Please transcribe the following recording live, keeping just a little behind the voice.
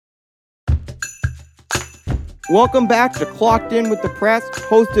Welcome back to Clocked In with the Press,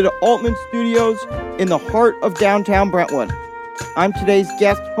 hosted at Altman Studios in the heart of downtown Brentwood. I'm today's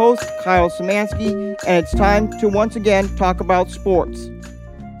guest host, Kyle Szymanski, and it's time to once again talk about sports.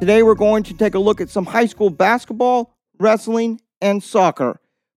 Today we're going to take a look at some high school basketball, wrestling, and soccer.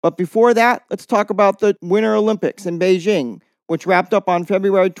 But before that, let's talk about the Winter Olympics in Beijing, which wrapped up on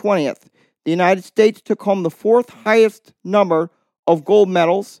February 20th. The United States took home the fourth highest number of gold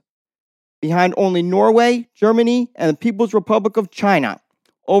medals, behind only Norway, Germany, and the People's Republic of China.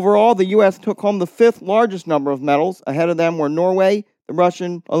 Overall, the U.S. took home the fifth largest number of medals. Ahead of them were Norway, the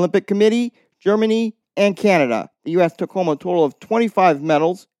Russian Olympic Committee, Germany, and Canada. The U.S. took home a total of 25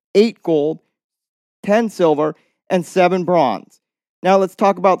 medals, 8 gold, 10 silver, and 7 bronze. Now let's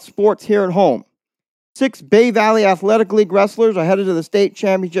talk about sports here at home. 6 Bay Valley Athletic League wrestlers are headed to the state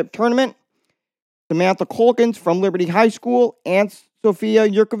championship tournament. Samantha Colkins from Liberty High School and Sofia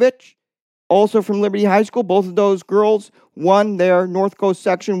Yurkovich, also from Liberty High School. Both of those girls won their North Coast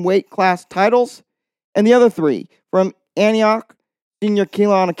section weight class titles. And the other 3 from Antioch, senior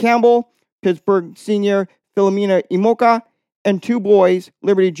Keelana Campbell, Pittsburgh senior Philomena Imoka, and 2 boys,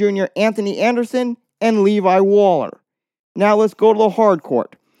 Liberty junior Anthony Anderson and Levi Waller. Now let's go to the hard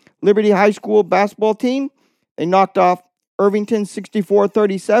court. Liberty High School basketball team, they knocked off Irvington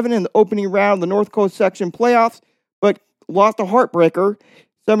 64-37 in the opening round of the North Coast section playoffs, but lost a heartbreaker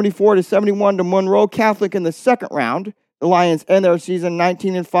 74-71 to Monroe Catholic in the second round. The Lions end their season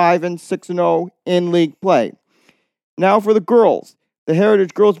 19-5 and 6-0 in league play. Now for the girls. The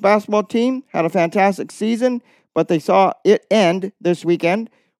Heritage girls basketball team had a fantastic season, but they saw it end this weekend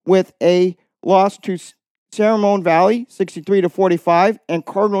with a loss to Ceremone Valley 63-45 and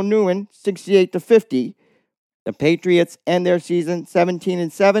Cardinal Newman 68-50. The Patriots end their season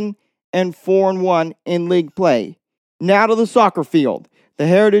 17-7 and 4-1 in league play. Now to the soccer field. The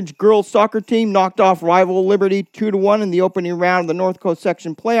Heritage girls soccer team knocked off rival Liberty 2-1 in the opening round of the North Coast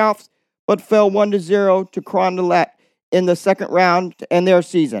section playoffs, but fell 1-0 to Carondelet in the second round to end their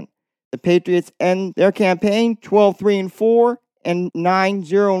season. The Patriots end their campaign 12-3-4 and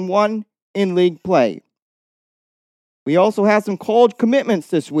 9-0-1 in league play. We also have some college commitments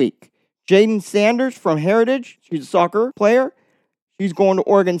this week. Jaden Sanders from Heritage, she's a soccer player. She's going to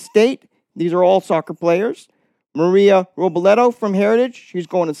Oregon State. These are all soccer players. Maria Robledo from Heritage, she's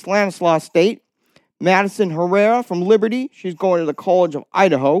going to Stanislaus State. Madison Herrera from Liberty, she's going to the College of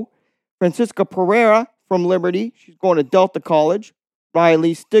Idaho. Francisca Pereira from Liberty, she's going to Delta College.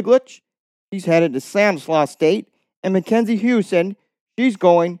 Riley Stiglich, she's headed to Stanislaus State. And Mackenzie Hewson, she's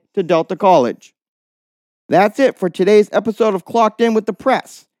going to Delta College. That's it for today's episode of Clocked In with the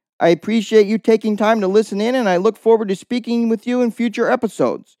Press. I appreciate you taking time to listen in, and I look forward to speaking with you in future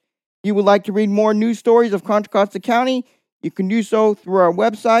episodes. If you would like to read more news stories of Contra Costa County, you can do so through our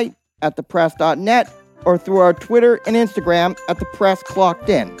website at thepress.net or through our Twitter and Instagram at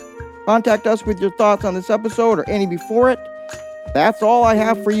thepressclockedin. Contact us with your thoughts on this episode or any before it. That's all I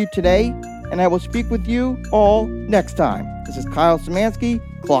have for you today, and I will speak with you all next time. This is Kyle Szymanski,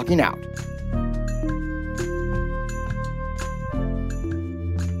 clocking out.